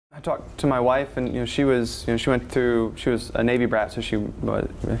talked to my wife, and she was, she was a Navy brat, so she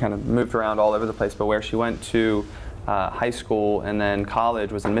kind of moved around all over the place. But where she went to high school and then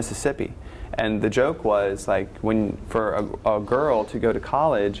college was in Mississippi, and the joke was like, for a girl to go to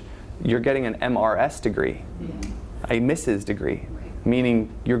college, you're getting an MRS degree, a Mrs. degree. Meaning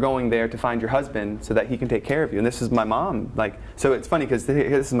you're going there to find your husband so that he can take care of you. And this is my mom. Like, so it's funny because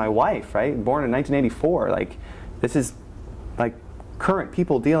this is my wife, right? Born in 1984. Like, this is like current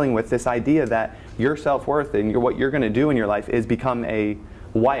people dealing with this idea that your self-worth and what you're going to do in your life is become a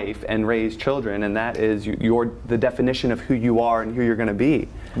wife and raise children, and that is the definition of who you are and who you're going to be.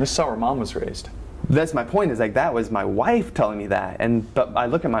 And this is how her mom was raised. That's my point, is like that was my wife telling me that. But I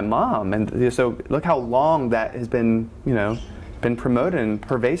look at my mom, and so look how long that has been, been promoted and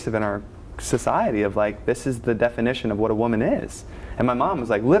pervasive in our society of like, this is the definition of what a woman is. And my mom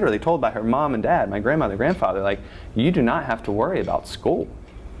was like literally told by her mom and dad, my grandmother, grandfather, like, you do not have to worry about school.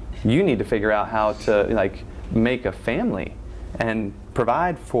 You need to figure out how to like make a family and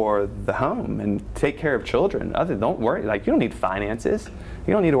provide for the home and take care of children. Don't worry, like, you don't need finances.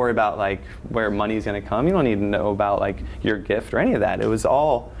 You don't need to worry about like where money's gonna come. You don't need to know about like your gift or any of that. It was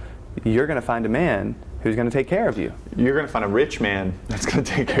all, you're gonna find a man who's going to take care of you. You're going to find a rich man that's going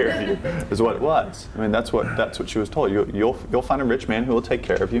to take care of you, is what it was. I mean, that's what she was told. You'll find a rich man who will take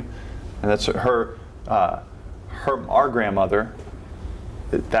care of you, and that's our grandmother.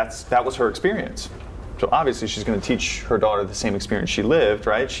 That was her experience. So obviously, she's going to teach her daughter the same experience she lived,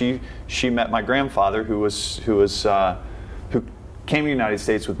 right? She met my grandfather, who came to the United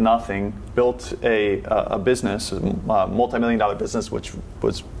States with nothing, built a business, a multi-million-dollar business, which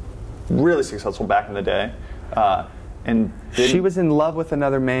was really successful back in the day, and she was in love with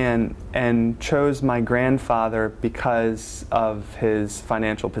another man and chose my grandfather because of his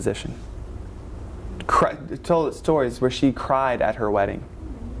financial position. Told stories where she cried at her wedding,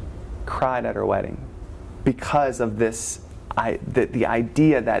 because of this, the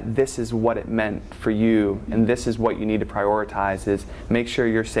idea that this is what it meant for you, and this is what you need to prioritize, is make sure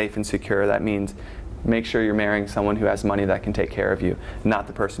you're safe and secure. That means make sure you're marrying someone who has money that can take care of you, not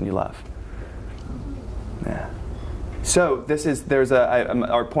the person you love. Yeah. So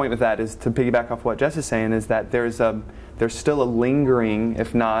our point with that is to piggyback off what Jess is saying, is that there's still a lingering,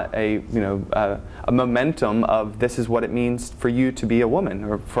 if not a momentum of this is what it means for you to be a woman,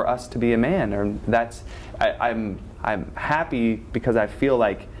 or for us to be a man, or I'm happy because I feel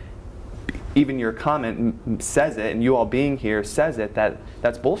like even your comment says it, and you all being here says it,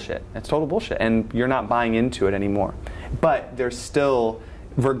 that's bullshit. It's total bullshit, and you're not buying into it anymore. But there's still,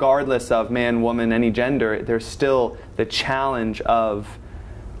 regardless of man, woman, any gender, there's still the challenge of,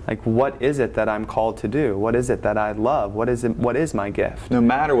 like, what is it that I'm called to do? What is it that I love? What is my gift? No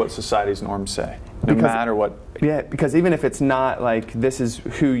matter what society's norms say. Matter what. Yeah, because even if it's not like this is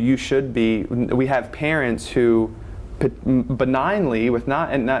who you should be, we have parents who benignly, with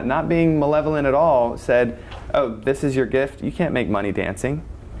not being malevolent at all, said, oh, this is your gift. You can't make money dancing.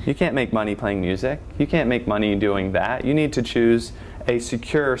 You can't make money playing music. You can't make money doing that. You need to choose a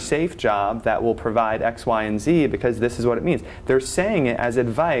secure, safe job that will provide X, Y, and Z, because this is what it means. They're saying it as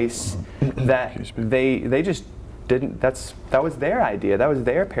advice that they just didn't, that was their idea, that was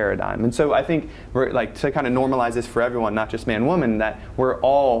their paradigm. And so I think we're like, to kind of normalize this for everyone, not just man, woman, that we're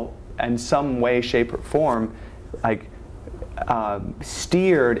all in some way, shape, or form like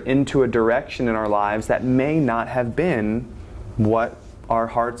steered into a direction in our lives that may not have been where our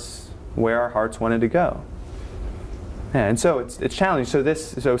hearts wanted to go. Yeah, and so it's challenging.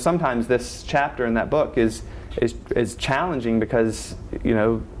 So sometimes this chapter in that book is challenging, because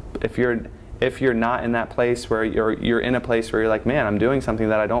if you're not in that place where you're in a place where you're like, man, I'm doing something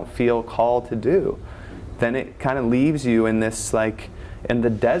that I don't feel called to do, then it kind of leaves you in this, like, in the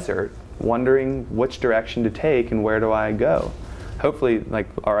desert, wondering which direction to take and where do I go. Hopefully, like,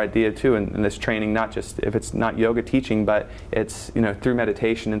 our idea too in this training, not just if it's not yoga teaching, but it's through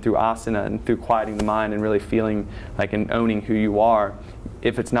meditation and through asana and through quieting the mind and really feeling like and owning who you are.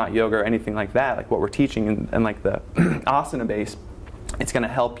 If it's not yoga or anything like that, like what we're teaching and like the asana base, it's going to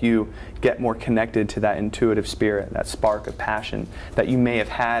help you get more connected to that intuitive spirit, that spark of passion that you may have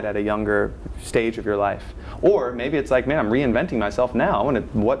had at a younger stage of your life. Or maybe it's like, man, I'm reinventing myself now.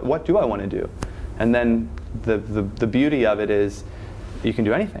 What do I want to do? And then the beauty of it is you can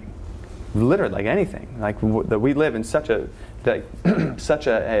do anything, literally, like anything. Like we live in such a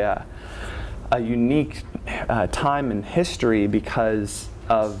unique time in history because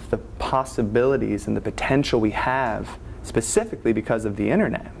of the possibilities and the potential we have, specifically because of the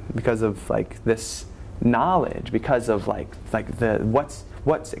internet, because of like this knowledge, because of like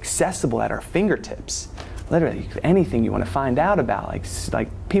what's accessible at our fingertips. literally anything you want to find out about,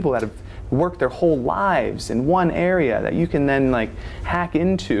 like people that have worked their whole lives in one area that you can then like hack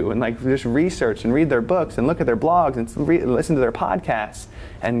into and like just research and read their books and look at their blogs and listen to their podcasts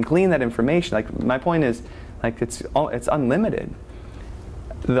and glean that information. Like my point is, like it's unlimited.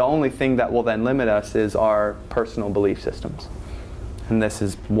 The only thing that will then limit us is our personal belief systems. And this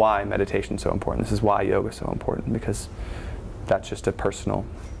is why meditation is so important. This is why yoga is so important, because that's just a personal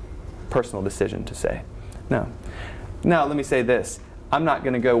decision to say no. Now let me say this. I'm not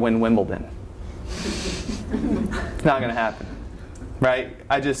going to go win Wimbledon. It's not going to happen, right?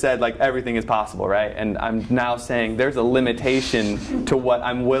 I just said like everything is possible, right? And I'm now saying there's a limitation to what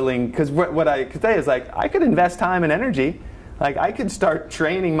I'm willing, because what I could say is like I could invest time and energy. Like I could start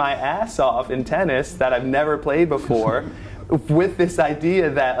training my ass off in tennis that I've never played before with this idea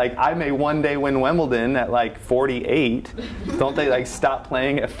that like I may one day win Wimbledon at like 48. Don't they like stop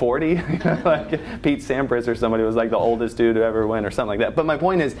playing at 40? Like Pete Sampras or somebody was like the oldest dude to ever win or something like that. But my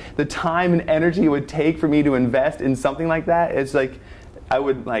point is the time and energy it would take for me to invest in something like that is like I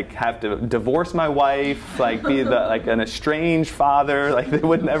would like have to divorce my wife, like be like an estranged father. Like they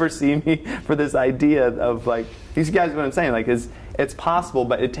would never see me for this idea of like, these guys know what I'm saying, like it's possible,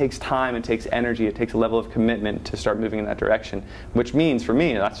 but it takes time, it takes energy, it takes a level of commitment to start moving in that direction, which means for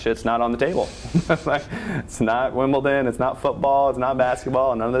me, that shit's not on the table. Like, it's not Wimbledon, it's not football, it's not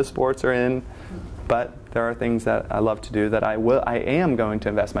basketball, none of those sports are in, but there are things that I love to do that I am going to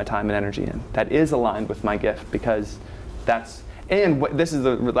invest my time and energy in. That is aligned with my gift, because that's, and this is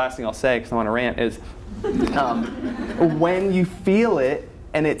the last thing I'll say because I want to rant, is when you feel it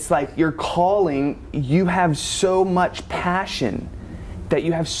and it's like you're calling, you have so much passion, that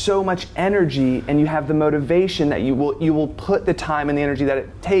you have so much energy, and you have the motivation that you will put the time and the energy that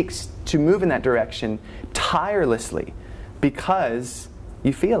it takes to move in that direction tirelessly because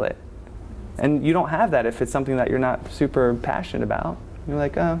you feel it. And you don't have that if it's something that you're not super passionate about. You're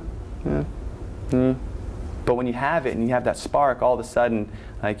like, oh, yeah, But when you have it and you have that spark, all of a sudden,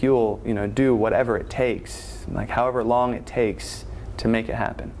 like you'll do whatever it takes, like however long it takes to make it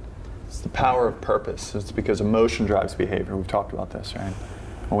happen. It's the power of purpose. It's because emotion drives behavior. We've talked about this, right?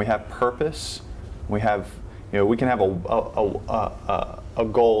 When we have purpose, we have, we can have a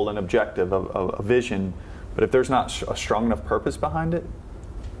goal, an objective, a vision, but if there's not a strong enough purpose behind it,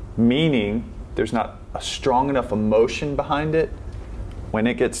 meaning there's not a strong enough emotion behind it, when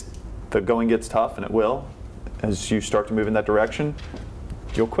the going gets tough, and it will, as you start to move in that direction,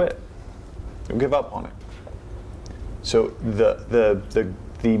 you'll quit. You'll give up on it. So the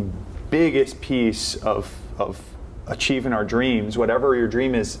biggest piece of achieving our dreams, whatever your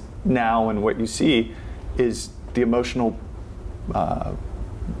dream is now and what you see, is the emotional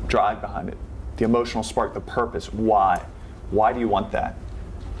drive behind it, the emotional spark, the purpose. Why? Why do you want that?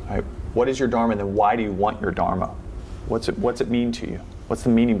 Right? What is your Dharma, and then why do you want your Dharma? What's it mean to you? What's the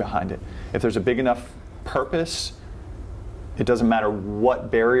meaning behind it? If there's a big enough purpose, it doesn't matter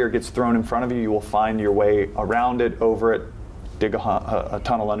what barrier gets thrown in front of you, you will find your way around it, over it, dig a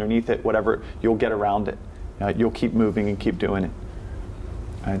tunnel underneath it, whatever, you'll get around it. You'll keep moving and keep doing it.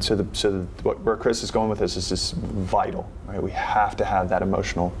 And so where Chris is going with this is just vital. Right? We have to have that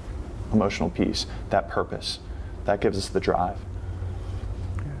emotional piece, that purpose. That gives us the drive.